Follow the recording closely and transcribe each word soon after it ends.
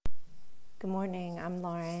Good morning, I'm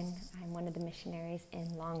Lauren. I'm one of the missionaries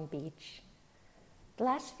in Long Beach. The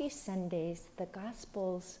last few Sundays, the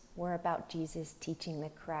Gospels were about Jesus teaching the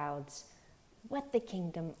crowds what the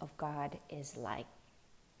kingdom of God is like.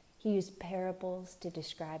 He used parables to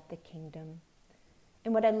describe the kingdom.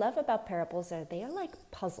 And what I love about parables are they are like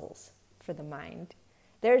puzzles for the mind.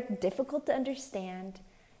 They're difficult to understand,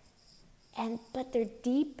 but their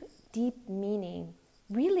deep meaning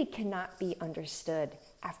really cannot be understood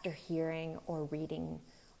after hearing or reading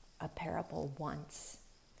a parable once.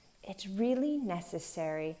 It's really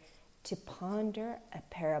necessary to ponder a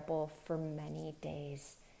parable for many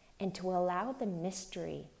days and to allow the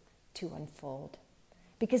mystery to unfold.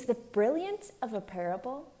 Because the brilliance of a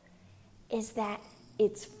parable is that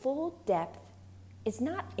its full depth is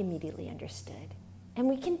not immediately understood. And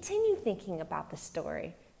we continue thinking about the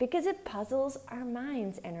story because it puzzles our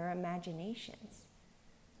minds and our imaginations.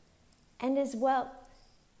 And as well,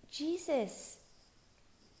 Jesus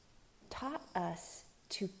taught us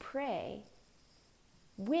to pray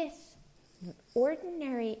with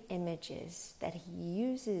ordinary images that he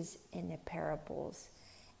uses in the parables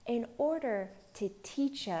in order to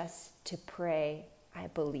teach us to pray, I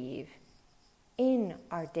believe, in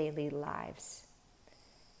our daily lives.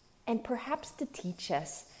 And perhaps to teach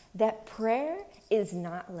us that prayer is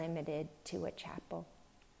not limited to a chapel.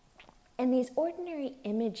 And these ordinary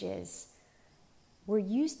images were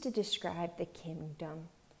used to describe the kingdom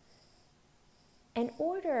in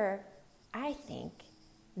order, I think,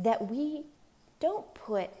 that we don't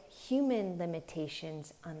put human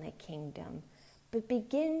limitations on the kingdom, but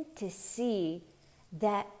begin to see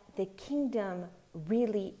that the kingdom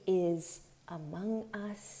really is among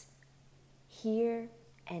us here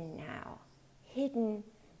and now, hidden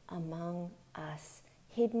among us,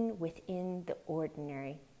 hidden within the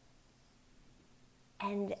ordinary.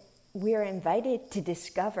 And we're invited to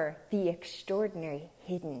discover the extraordinary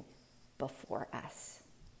hidden before us.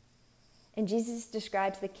 And Jesus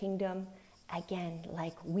describes the kingdom, again,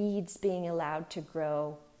 like weeds being allowed to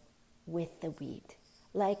grow with the wheat,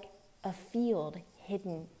 like a field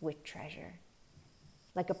hidden with treasure,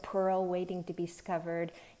 like a pearl waiting to be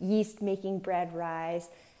discovered, yeast making bread rise,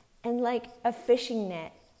 and like a fishing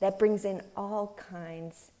net that brings in all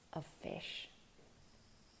kinds of fish.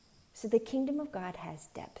 So the kingdom of God has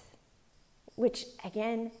depth, which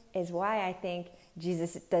again is why I think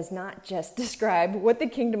Jesus does not just describe what the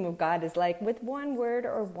kingdom of God is like with one word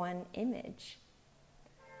or one image.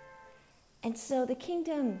 And so the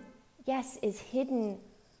kingdom, yes, is hidden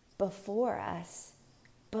before us,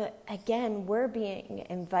 but again, we're being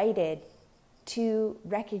invited to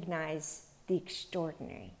recognize the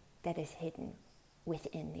extraordinary that is hidden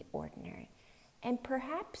within the ordinary. And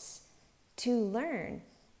perhaps to learn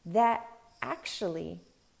that actually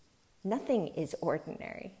nothing is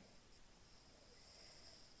ordinary.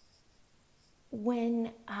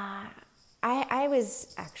 When I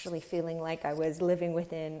was actually feeling like I was living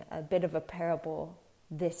within a bit of a parable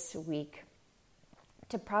this week,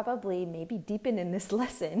 to probably maybe deepen in this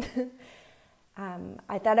lesson,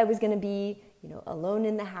 I thought I was going to be, alone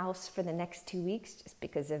in the house for the next 2 weeks just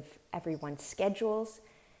because of everyone's schedules.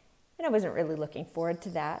 And I wasn't really looking forward to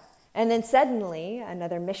that. And then suddenly,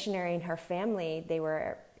 another missionary and her family, they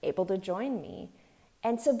were able to join me.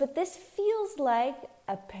 And so, but this feels like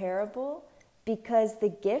a parable because the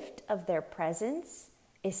gift of their presence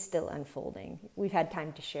is still unfolding. We've had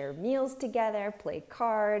time to share meals together, play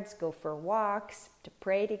cards, go for walks, to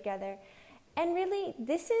pray together. And really,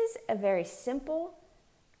 this is a very simple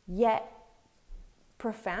yet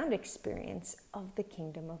profound experience of the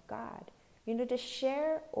kingdom of God. To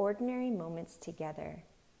share ordinary moments together,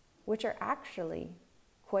 which are actually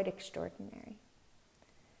quite extraordinary.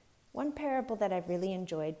 One parable that I really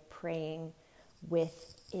enjoyed praying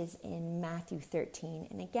with is in Matthew 13.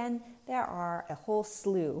 And again, there are a whole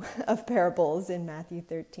slew of parables in Matthew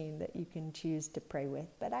 13 that you can choose to pray with.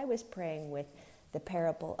 But I was praying with the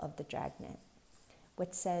parable of the dragnet,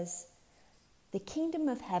 which says, "The kingdom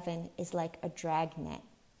of heaven is like a dragnet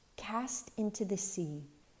cast into the sea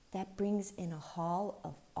that brings in a haul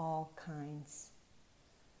of all kinds.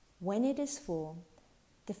 When it is full,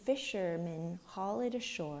 the fishermen haul it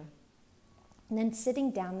ashore, and then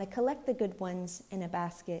sitting down, they collect the good ones in a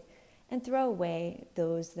basket and throw away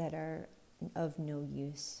those that are of no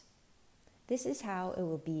use. This is how it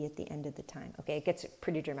will be at the end of the time." Okay, it gets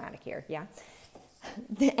pretty dramatic here, yeah?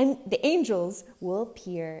 The angels will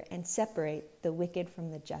appear and separate the wicked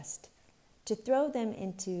from the just, to throw them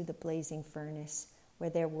into the blazing furnace, where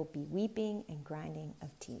there will be weeping and grinding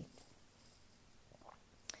of teeth.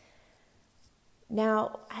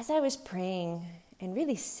 Now, as I was praying and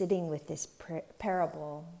really sitting with this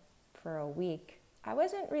parable for a week, I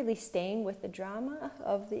wasn't really staying with the drama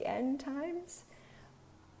of the end times,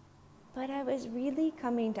 but I was really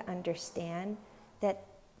coming to understand that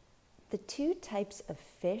the two types of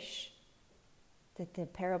fish that the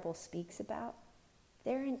parable speaks about,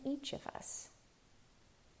 they're in each of us.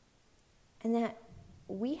 And that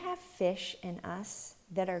we have fish in us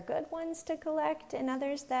that are good ones to collect and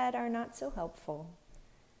others that are not so helpful.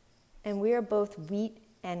 And we are both wheat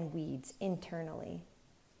and weeds internally,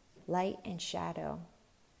 light and shadow.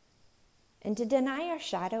 And to deny our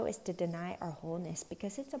shadow is to deny our wholeness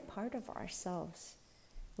because it's a part of ourselves.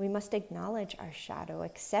 We must acknowledge our shadow,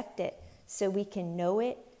 accept it so we can know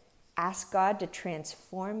it, ask God to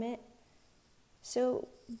transform it so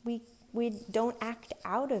we don't act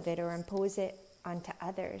out of it or impose it onto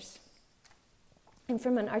others. And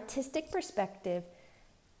from an artistic perspective,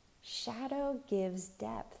 shadow gives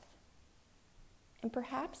depth. And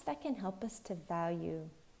perhaps that can help us to value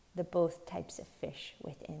the both types of fish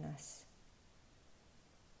within us.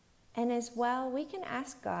 And as well, we can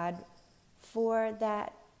ask God for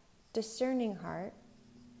that discerning heart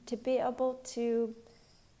to be able to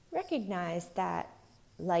recognize that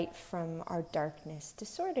light from our darkness, to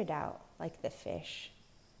sort it out like the fish.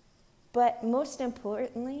 But most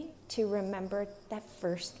importantly, to remember that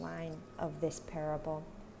first line of this parable,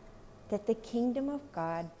 that the kingdom of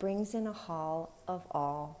God brings in a hall of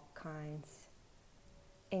all kinds,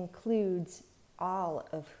 includes all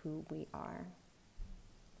of who we are.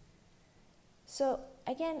 So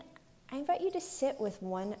again, I invite you to sit with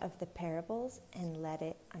one of the parables and let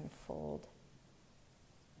it unfold.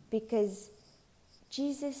 Because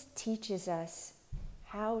Jesus teaches us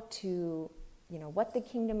how to, what the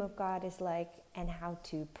kingdom of God is like and how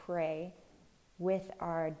to pray with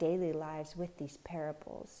our daily lives with these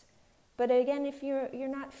parables. But again, if you're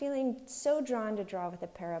not feeling so drawn to draw with a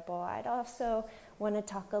parable, I'd also want to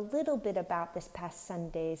talk a little bit about this past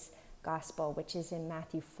Sunday's gospel, which is in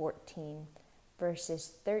Matthew 14,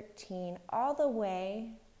 verses 13 all the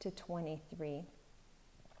way to 23.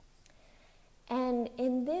 And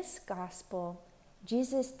in this gospel,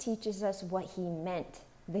 Jesus teaches us what he meant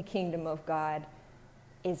the kingdom of God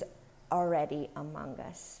is already among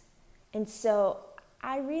us. And so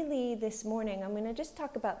this morning, I'm going to just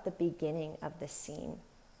talk about the beginning of the scene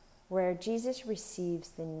where Jesus receives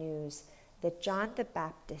the news that John the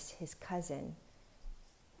Baptist, his cousin,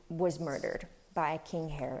 was murdered by King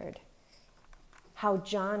Herod. How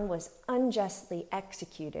John was unjustly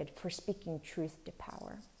executed for speaking truth to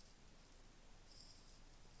power.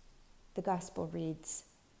 The gospel reads,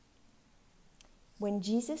 "When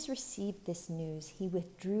Jesus received this news, he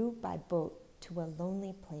withdrew by boat to a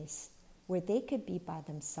lonely place where they could be by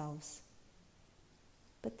themselves.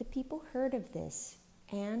 But the people heard of this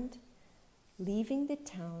and, leaving the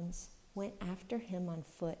towns, went after him on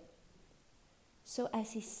foot. So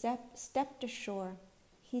as he stepped ashore,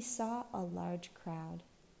 he saw a large crowd,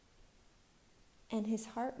 and his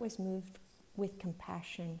heart was moved with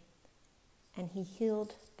compassion, and he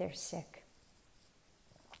healed their sick."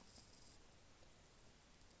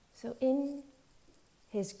 So in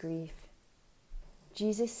his grief,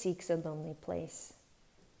 Jesus seeks a lonely place,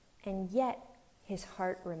 and yet his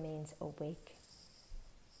heart remains awake.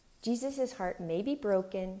 Jesus' heart may be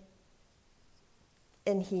broken,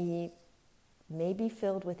 and he may be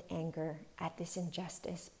filled with anger at this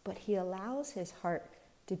injustice, but he allows his heart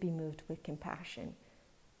to be moved with compassion.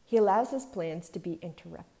 He allows his plans to be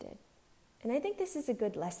interrupted. And I think this is a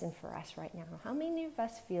good lesson for us right now. How many of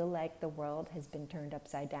us feel like the world has been turned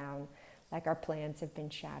upside down, like our plans have been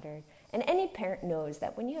shattered? And any parent knows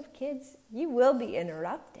that when you have kids, you will be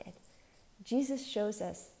interrupted. Jesus shows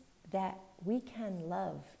us that we can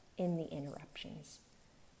love in the interruptions.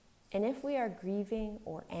 And if we are grieving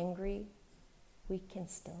or angry, we can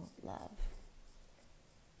still love.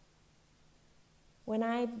 When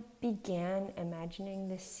I began imagining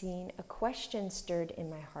this scene, a question stirred in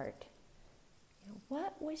my heart.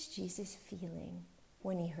 What was Jesus feeling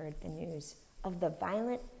when he heard the news of the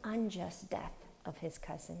violent, unjust death of his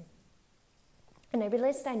cousin? And I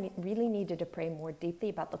realized I really needed to pray more deeply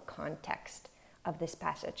about the context of this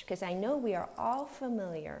passage, because I know we are all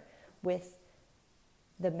familiar with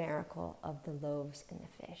the miracle of the loaves and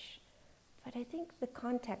the fish. But I think the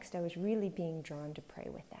context, I was really being drawn to pray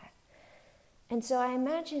with that. And so I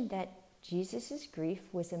imagined that Jesus'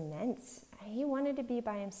 grief was immense. He wanted to be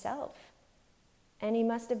by himself. And he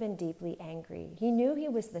must have been deeply angry. He knew he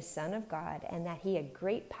was the Son of God and that he had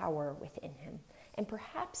great power within him. And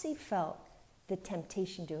perhaps he felt the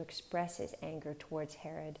temptation to express his anger towards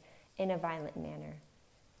Herod in a violent manner,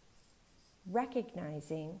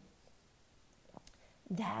 recognizing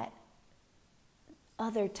that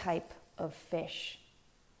other type of fish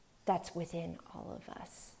that's within all of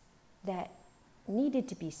us that needed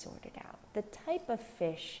to be sorted out. The type of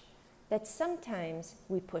fish that sometimes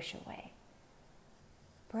we push away.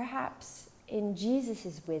 Perhaps in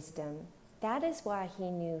Jesus' wisdom, that is why he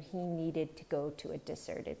knew he needed to go to a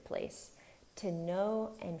deserted place, to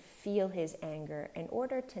know and feel his anger in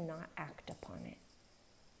order to not act upon it.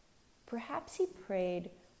 Perhaps he prayed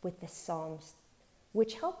with the Psalms,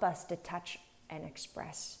 which help us to touch and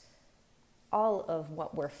express all of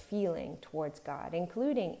what we're feeling towards God,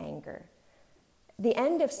 including anger. The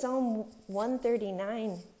end of Psalm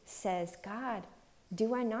 139 says, God,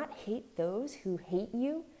 do I not hate those who hate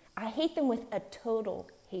you? I hate them with a total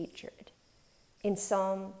hatred. In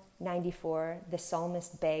Psalm 94, the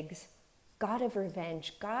psalmist begs, God of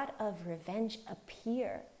revenge,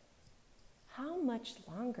 appear. How much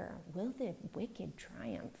longer will the wicked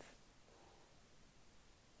triumph?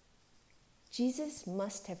 Jesus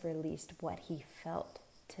must have released what he felt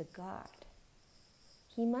to God.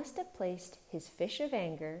 He must have placed his fish of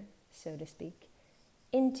anger, so to speak,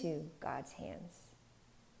 into God's hands,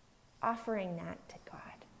 offering that to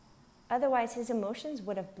God. Otherwise, his emotions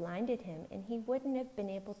would have blinded him and he wouldn't have been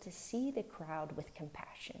able to see the crowd with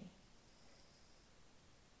compassion.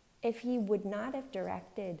 If he would not have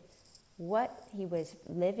directed what he was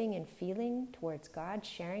living and feeling towards God,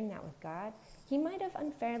 sharing that with God, he might have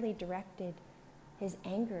unfairly directed his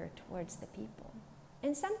anger towards the people.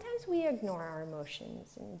 And sometimes we ignore our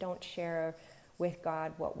emotions and don't share with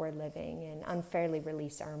God what we're living and unfairly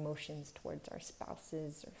release our emotions towards our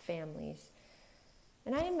spouses or families.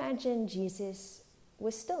 And I imagine Jesus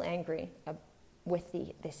was still angry with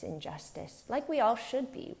this injustice, like we all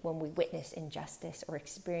should be when we witness injustice or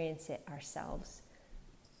experience it ourselves.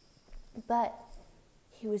 But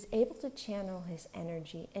he was able to channel his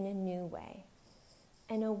energy in a new way,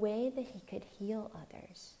 in a way that he could heal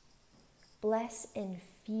others, bless and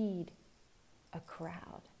feed a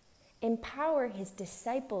crowd, empower his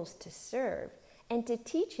disciples to serve, and to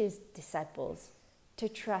teach his disciples to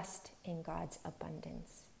trust in God's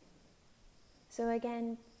abundance. So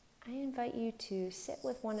again, I invite you to sit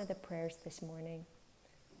with one of the prayers this morning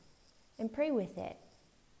and pray with it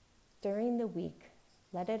during the week.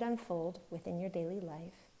 Let it unfold within your daily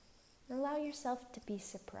life and allow yourself to be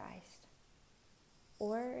surprised.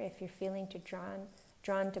 Or if you're feeling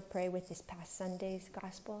drawn to pray with this past Sunday's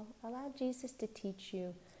gospel, allow Jesus to teach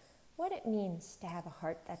you what it means to have a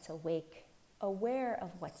heart that's awake, aware of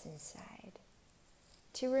what's inside.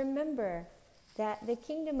 To remember that the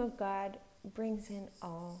kingdom of God brings in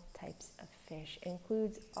all types of fish,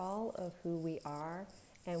 includes all of who we are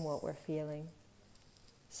and what we're feeling,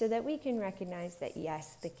 so that we can recognize that,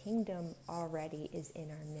 yes, the kingdom already is in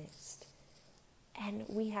our midst, and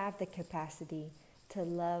we have the capacity to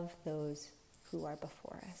love those who are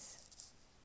before us.